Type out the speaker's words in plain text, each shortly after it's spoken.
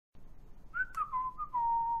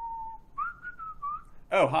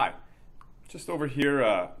Oh, hi. Just over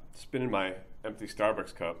here spinning my empty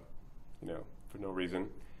Starbucks cup, for no reason.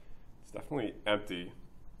 It's definitely empty.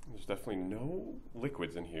 There's definitely no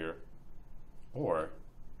liquids in here. Or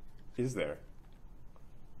is there?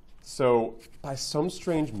 So, by some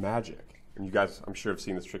strange magic, and you guys, I'm sure, have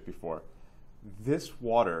seen this trick before, this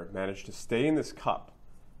water managed to stay in this cup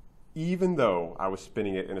even though I was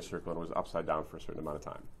spinning it in a circle and it was upside down for a certain amount of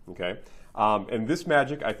time, okay? And this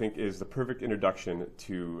magic, I think, is the perfect introduction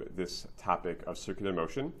to this topic of circular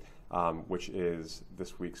motion, which is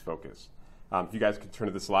this week's focus. If you guys could turn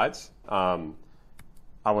to the slides, I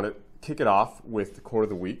want to kick it off with the quote of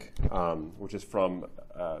the week, which is from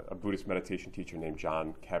a Buddhist meditation teacher named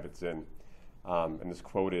John Kabat-Zinn. And this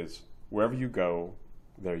quote is, "Wherever you go,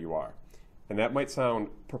 there you are." And that might sound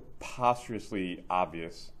preposterously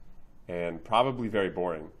obvious and probably very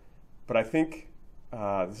boring, but I think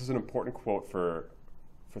this is an important quote for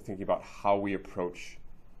thinking about how we approach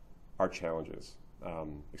our challenges,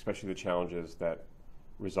 especially the challenges that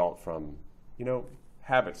result from,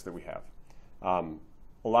 habits that we have.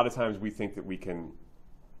 A lot of times we think that we can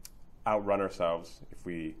outrun ourselves if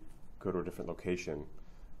we go to a different location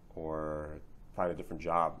or find a different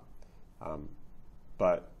job.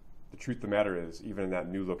 But the truth of the matter is, even in that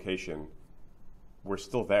new location, we're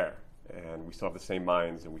still there, and we still have the same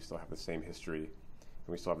minds, and we still have the same history, and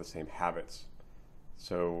we still have the same habits.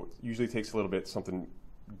 So it usually takes a little bit something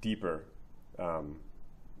deeper,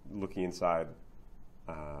 looking inside,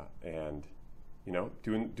 and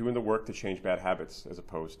doing the work to change bad habits as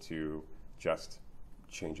opposed to just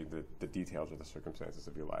changing the details or the circumstances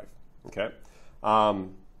of your life. Okay,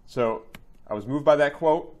 so I was moved by that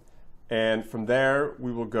quote. And from there,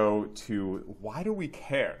 we will go to why do we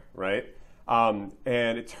care, right? And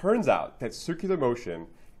it turns out that circular motion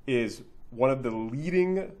is one of the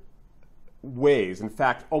leading ways, in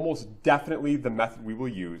fact, almost definitely the method we will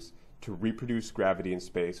use to reproduce gravity in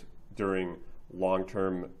space during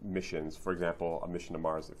long-term missions. For example, a mission to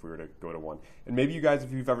Mars, if we were to go to one. And maybe you guys,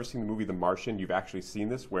 if you've ever seen the movie The Martian, you've actually seen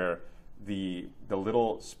this, where the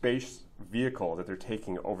little space vehicle that they're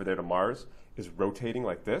taking over there to Mars is rotating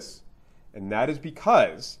like this. And that is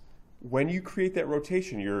because when you create that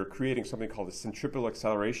rotation, you're creating something called a centripetal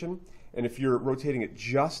acceleration. And if you're rotating at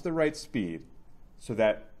just the right speed, so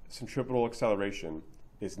that centripetal acceleration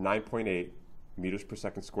is 9.8 meters per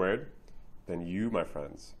second squared, then you, my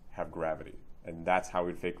friends, have gravity. And that's how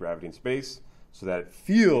we fake gravity in space, so that it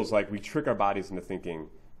feels like we trick our bodies into thinking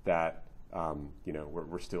that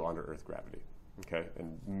we're still under Earth gravity. Okay?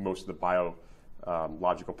 And most of the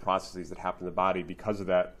biological processes that happen in the body because of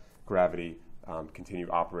that gravity continue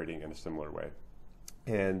operating in a similar way.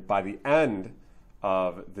 And by the end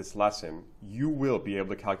of this lesson, you will be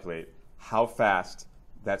able to calculate how fast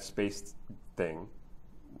that space thing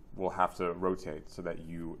will have to rotate so that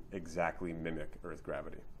you exactly mimic Earth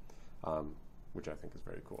gravity, which I think is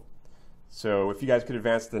very cool. So if you guys could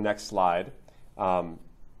advance to the next slide,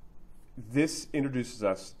 this introduces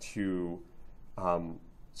us to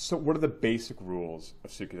so what are the basic rules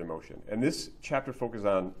of circular motion? And this chapter focuses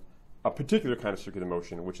on a particular kind of circular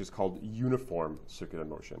motion, which is called uniform circular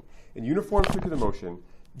motion. And uniform circular motion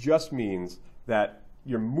just means that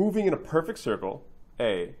you're moving in a perfect circle,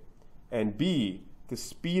 A, and B, the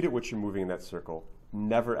speed at which you're moving in that circle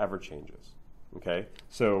never ever changes. Okay?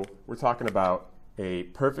 So we're talking about a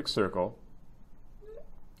perfect circle,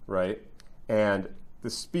 right? And the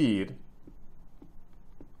speed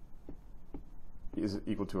is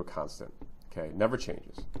equal to a constant. Okay? Never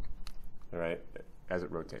changes. All right? As it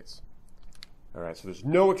rotates. All right, so there's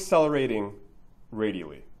no accelerating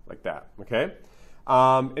radially like that, okay?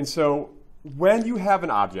 And so when you have an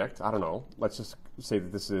object, I don't know, let's just say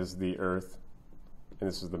that this is the Earth and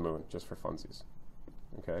this is the moon, just for funsies,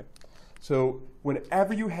 okay? So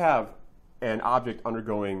whenever you have an object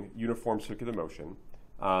undergoing uniform circular motion,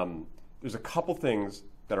 there's a couple things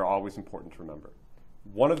that are always important to remember.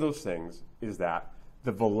 One of those things is that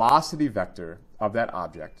the velocity vector of that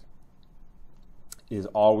object is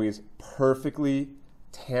always perfectly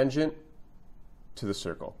tangent to the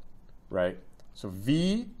circle, right? So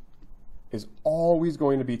V is always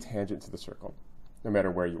going to be tangent to the circle, no matter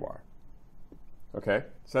where you are. Okay?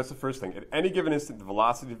 So that's the first thing. At any given instant, the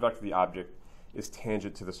velocity vector of the object is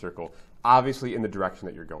tangent to the circle, obviously in the direction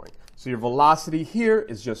that you're going. So your velocity here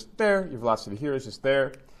is just there. Your velocity here is just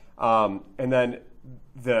there. And then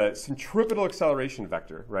the centripetal acceleration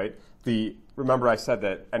vector, right? Remember I said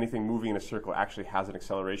that anything moving in a circle actually has an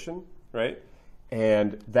acceleration, right?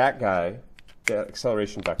 And that guy, that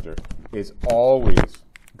acceleration vector, is always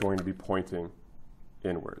going to be pointing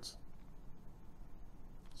inwards.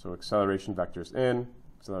 So acceleration vectors in,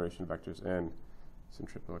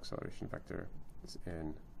 Centripetal acceleration vector is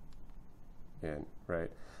in, right?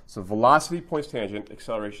 So velocity points tangent,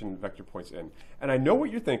 acceleration vector points in. And I know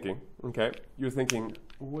what you're thinking, okay? You're thinking,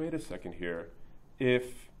 wait a second here.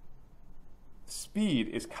 If speed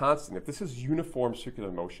is constant, if this is uniform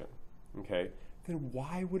circular motion, okay, then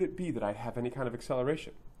why would it be that I have any kind of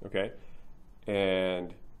acceleration, okay?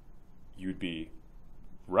 And you'd be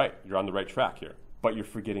right. You're on the right track here. But you're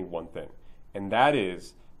forgetting one thing. And that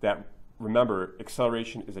is that, remember,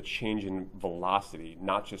 acceleration is a change in velocity,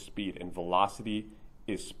 not just speed. And velocity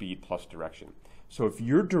is speed plus direction. So if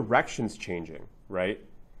your direction's changing, right,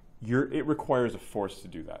 it requires a force to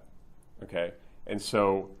do that, okay? And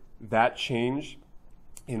so that change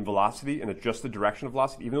in velocity and just the direction of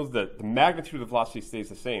velocity, even though the magnitude of velocity stays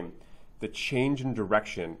the same, the change in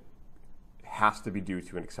direction has to be due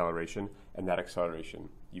to an acceleration, and that acceleration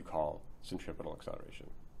you call centripetal acceleration,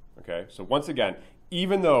 okay? So once again,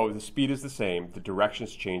 even though the speed is the same, the direction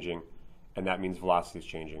is changing, and that means velocity is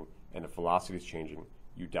changing, and if velocity is changing,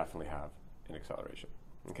 you definitely have an acceleration,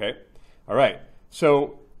 okay? All right,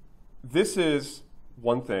 so this is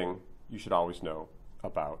one thing you should always know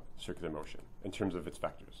about circular motion in terms of its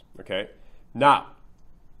vectors, okay? Now,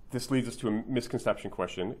 this leads us to a misconception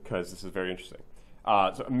question because this is very interesting.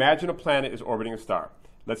 So imagine a planet is orbiting a star.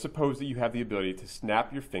 Let's suppose that you have the ability to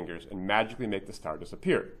snap your fingers and magically make the star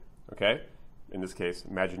disappear, okay? In this case,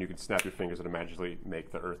 imagine you could snap your fingers and magically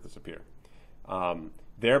make the Earth disappear,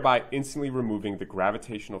 thereby instantly removing the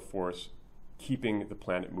gravitational force keeping the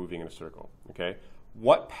planet moving in a circle, okay?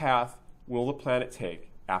 What path will the planet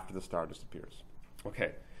take after the star disappears?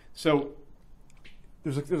 Okay, so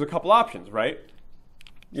there's a couple options, right?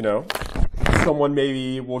 You know, someone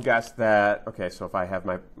maybe will guess that, okay, so if I have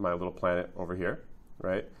my little planet over here,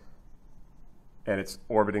 right, and it's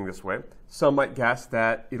orbiting this way, some might guess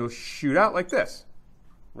that it'll shoot out like this,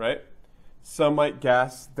 right? Some might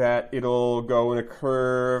guess that it'll go in a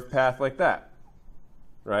curved path like that,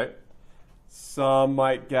 right? Some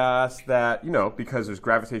might guess that, you know, because there's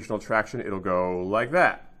gravitational attraction, it'll go like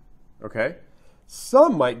that, okay?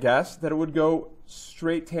 Some might guess that it would go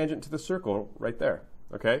straight tangent to the circle right there,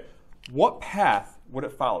 okay? What path would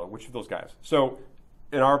it follow? Which of those guys? So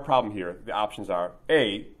in our problem here, the options are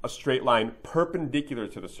A, a straight line perpendicular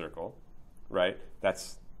to the circle, right?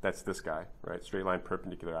 That's this guy, right? Straight line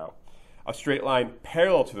perpendicular out. A straight line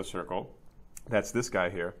parallel to the circle, that's this guy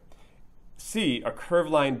here. C, a curved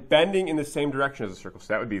line bending in the same direction as the circle,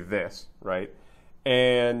 so that would be this, right?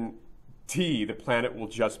 And D, the planet will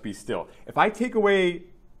just be still. If I take away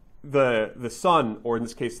the sun, or in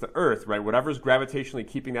this case the Earth, right, whatever's gravitationally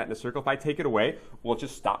keeping that in a circle, if I take it away, will it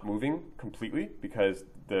just stop moving completely because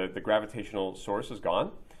the gravitational source is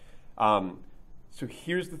gone? So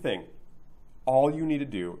here's the thing. All you need to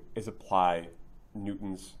do is apply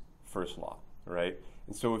Newton's first law, right?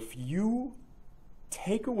 And so if you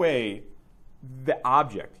take away the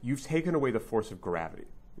object, you've taken away the force of gravity,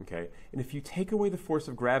 okay? And if you take away the force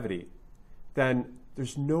of gravity, then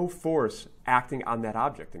there's no force acting on that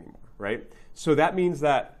object anymore, right? So that means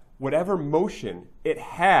that whatever motion it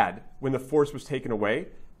had when the force was taken away,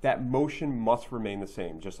 that motion must remain the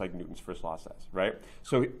same, just like Newton's first law says, right?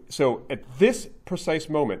 So at this precise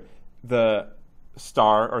moment, the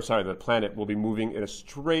planet will be moving in a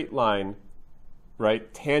straight line,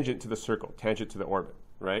 right, tangent to the circle, tangent to the orbit,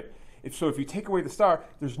 right? So if you take away the star,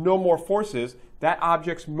 there's no more forces. That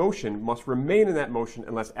object's motion must remain in that motion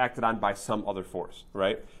unless acted on by some other force,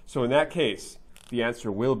 right? So in that case, the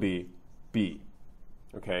answer will be B,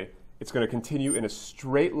 okay? It's going to continue in a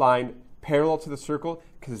straight line parallel to the circle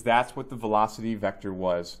because that's what the velocity vector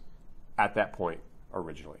was at that point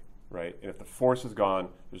originally, right? And if the force is gone,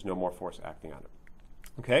 there's no more force acting on it.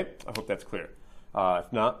 Okay? I hope that's clear.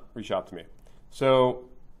 If not, reach out to me. So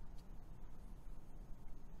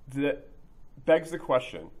that begs the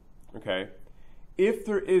question, okay, if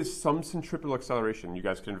there is some centripetal acceleration, you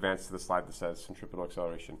guys can advance to the slide that says centripetal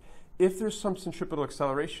acceleration. If there's some centripetal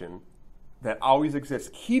acceleration that always exists,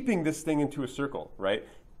 keeping this thing into a circle, right,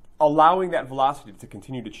 allowing that velocity to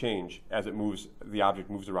continue to change as it moves, the object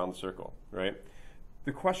moves around the circle, right,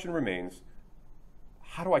 the question remains,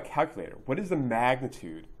 how do I calculate it? What is the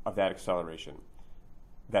magnitude of that acceleration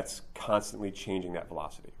that's constantly changing that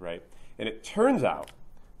velocity, right? And it turns out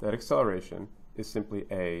that acceleration is simply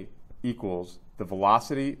A equals the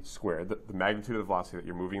velocity squared, the magnitude of the velocity that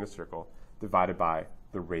you're moving in the circle, divided by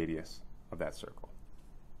the radius of that circle.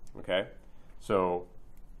 Okay? So,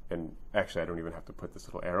 and actually I don't even have to put this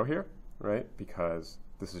little arrow here, right? Because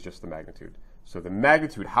this is just the magnitude. So the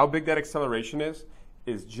magnitude, how big that acceleration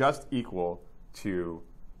is just equal to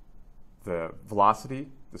the velocity,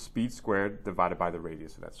 the speed squared, divided by the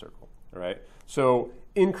radius of that circle. All right? So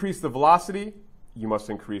increase the velocity, you must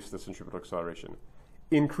increase the centripetal acceleration.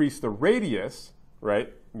 Increase the radius,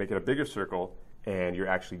 right? Make it a bigger circle, and you're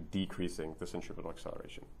actually decreasing the centripetal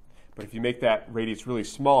acceleration. But if you make that radius really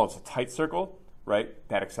small, it's a tight circle, right?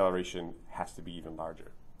 That acceleration has to be even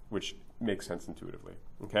larger, which makes sense intuitively,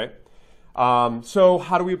 okay? So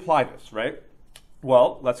how do we apply this, right?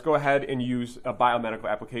 Well, let's go ahead and use a biomedical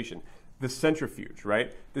application. The centrifuge,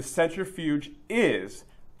 right? The centrifuge is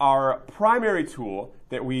our primary tool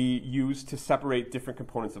that we use to separate different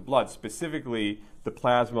components of blood, specifically the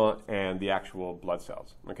plasma and the actual blood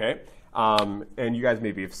cells, okay? And you guys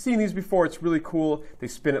maybe have seen these before. It's really cool. They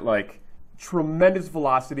spin at like tremendous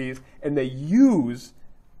velocities, and they use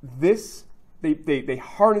this, they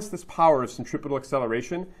harness this power of centripetal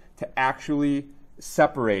acceleration to actually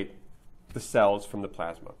separate the cells from the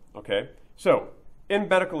plasma, okay? So in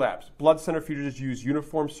medical labs, blood centrifuges use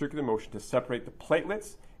uniform circular motion to separate the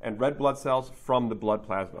platelets and red blood cells from the blood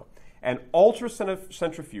plasma. An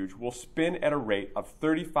ultracentrifuge will spin at a rate of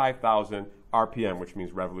 35,000 RPM, which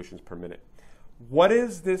means revolutions per minute. What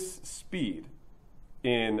is this speed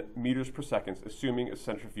in meters per second, assuming a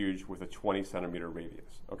centrifuge with a 20 centimeter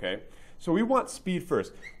radius, okay? So we want speed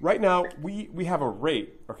first. Right now, we have a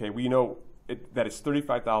rate, okay? We know that it's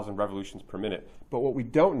 35,000 revolutions per minute, but what we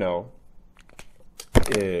don't know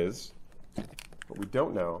is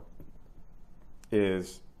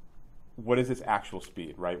what is its actual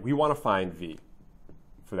speed, right? We want to find V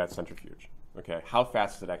for that centrifuge, okay? How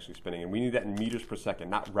fast is it actually spinning? And we need that in meters per second,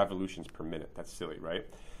 not revolutions per minute. That's silly, right?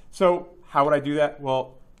 So how would I do that?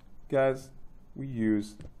 Well, guys, we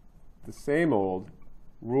use the same old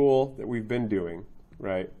rule that we've been doing,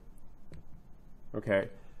 right? Okay,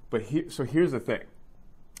 but so here's the thing.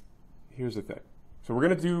 So we're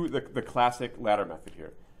going to do the classic ladder method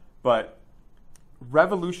here. But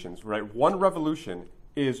revolutions, right? One revolution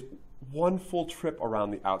is one full trip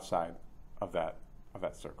around the outside of that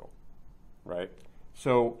circle, right?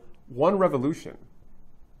 So one revolution,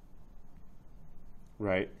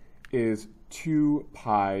 right, is 2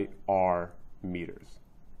 pi r meters,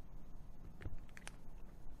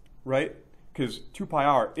 right? Because 2 pi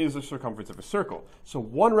r is the circumference of a circle. So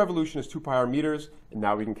one revolution is 2 pi r meters, and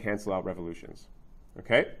now we can cancel out revolutions,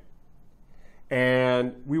 okay?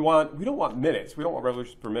 And we don't want minutes. We don't want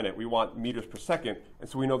revolutions per minute. We want meters per second. And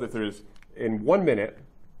so we know that in 1 minute,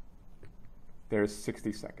 there's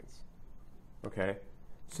 60 seconds, okay?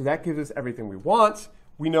 So that gives us everything we want.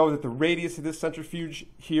 We know that the radius of this centrifuge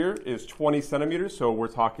here is 20 centimeters. So we're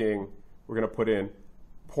going to put in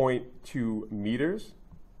 0.2 meters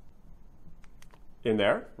in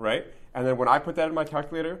there, right? And then when I put that in my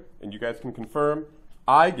calculator, and you guys can confirm,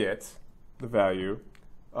 I get the value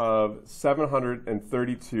of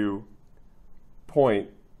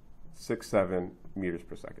 732.67 meters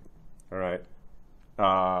per second, all right?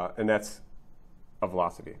 And that's a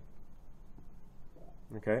velocity,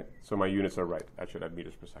 okay? So my units are right. I should have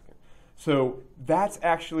meters per second. So that's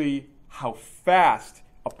actually how fast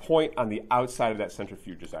a point on the outside of that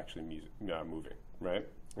centrifuge is actually moving, right?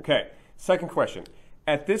 Okay, second question.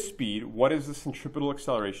 At this speed, what is the centripetal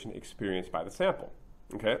acceleration experienced by the sample,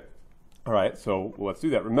 okay? All right, so let's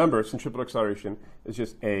do that. Remember, centripetal acceleration is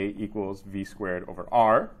just A equals V squared over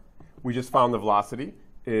R. We just found the velocity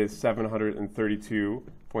is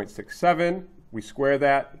 732.67. We square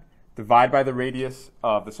that, divide by the radius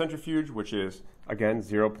of the centrifuge, which is, again,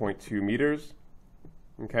 0.2 meters.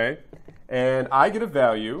 Okay? And I get a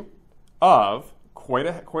value of, quite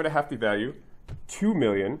a hefty value,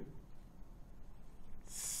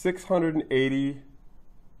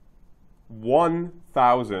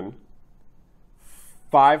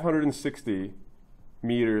 2,681,560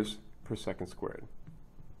 meters per second squared.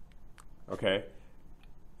 Okay?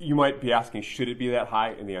 You might be asking, should it be that high?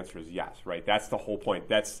 And the answer is yes, right? That's the whole point.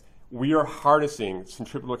 We are harnessing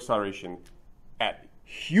centripetal acceleration at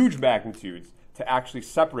huge magnitudes to actually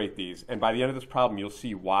separate these. And by the end of this problem, you'll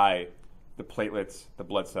see why the platelets, the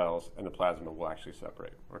blood cells, and the plasma will actually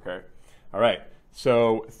separate, okay? All right,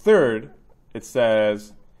 so third, it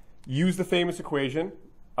says, use the famous equation,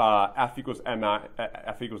 F equals MA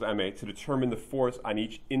to determine the force on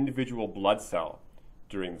each individual blood cell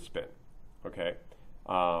during the spin, okay?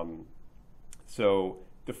 So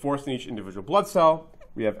the force in each individual blood cell,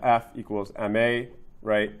 we have F equals MA,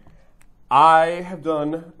 right? I have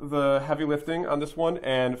done the heavy lifting on this one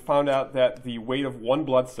and found out that the weight of one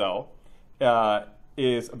blood cell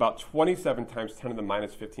is about 27 times 10 to the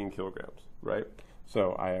minus 15 kilograms, right?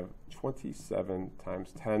 So I have 27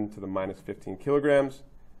 times 10 to the minus 15 kilograms,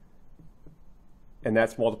 and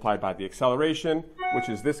that's multiplied by the acceleration, which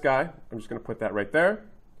is this guy. I'm just going to put that right there,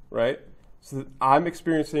 right? So that I'm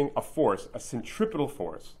experiencing a force, a centripetal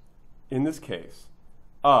force, in this case,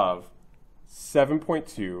 of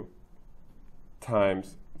 7.2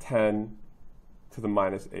 times 10 to the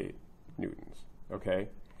minus 8 newtons, okay?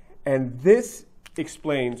 And this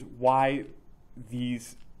explains why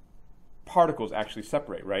these particles actually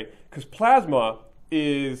separate, right? Because plasma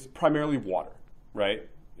is primarily water, right?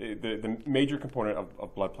 The major component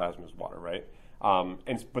of blood plasma is water, right?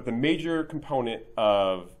 But the major component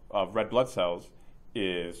of red blood cells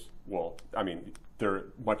is, well, I mean, they're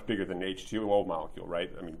much bigger than an H2O molecule,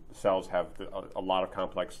 right? I mean, cells have a lot of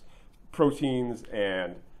complex proteins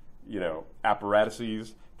and,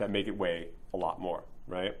 apparatuses that make it weigh a lot more,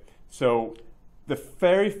 right? So the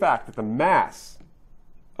very fact that the mass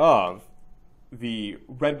of the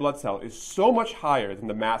red blood cell is so much higher than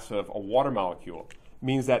the mass of a water molecule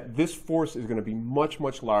means that this force is going to be much,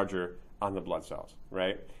 much larger on the blood cells,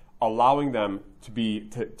 right? Allowing them to be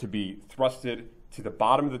thrusted to the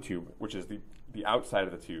bottom of the tube, which is the outside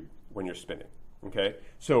of the tube when you're spinning, okay?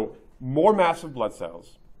 So more massive blood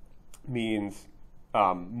cells means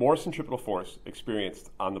more centripetal force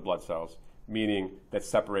experienced on the blood cells, meaning that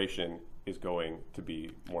separation is going to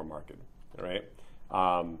be more marked, all right?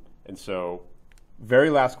 And so very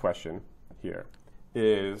last question here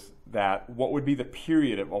is that what would be the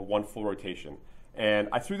period of a one full rotation? And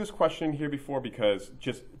I threw this question here before because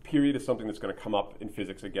just period is something that's going to come up in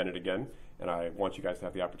physics again and again, and I want you guys to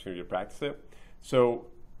have the opportunity to practice it. So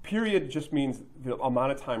period just means the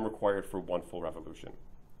amount of time required for one full revolution,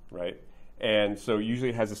 right? And so usually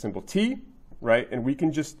it has a symbol T, right? And we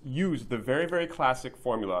can just use the very, very classic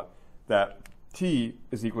formula that T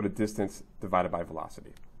is equal to distance divided by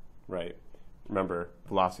velocity, right? Remember,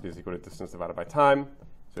 velocity is equal to distance divided by time.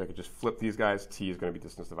 So I could just flip these guys. T is going to be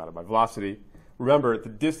distance divided by velocity. Remember, the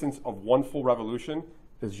distance of one full revolution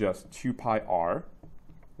is just 2 pi r,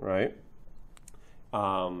 right?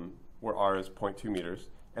 Where r is 0.2 meters.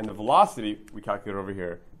 And the velocity, we calculate over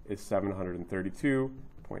here, is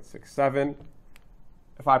 732.67.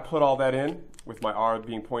 If I put all that in, with my r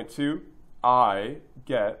being 0.2, I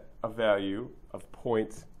get a value of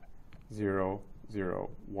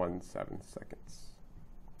 0.0017 seconds.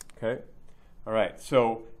 Okay? All right,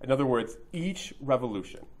 so in other words, each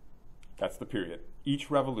revolution, that's the period,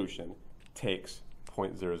 each revolution takes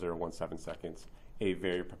 0.0017 seconds, a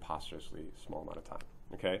very preposterously small amount of time.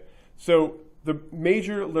 Okay? So the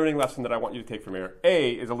major learning lesson that I want you to take from here,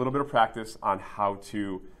 A, is a little bit of practice on how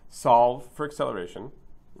to solve for acceleration.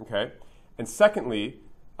 Okay? And secondly,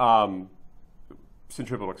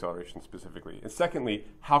 centripetal acceleration specifically. And secondly,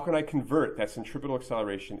 how can I convert that centripetal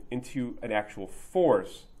acceleration into an actual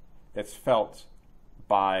force that's felt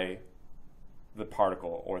by the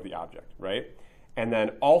particle or the object, right? And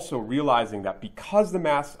then also realizing that because the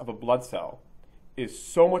mass of a blood cell is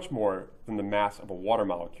so much more than the mass of a water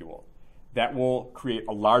molecule, that will create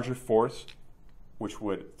a larger force which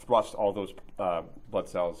would thrust all those blood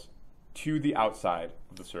cells to the outside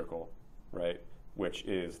of the circle, right? Which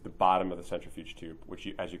is the bottom of the centrifuge tube, which,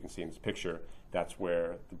 as you can see in this picture, that's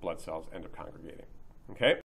where the blood cells end up congregating, okay?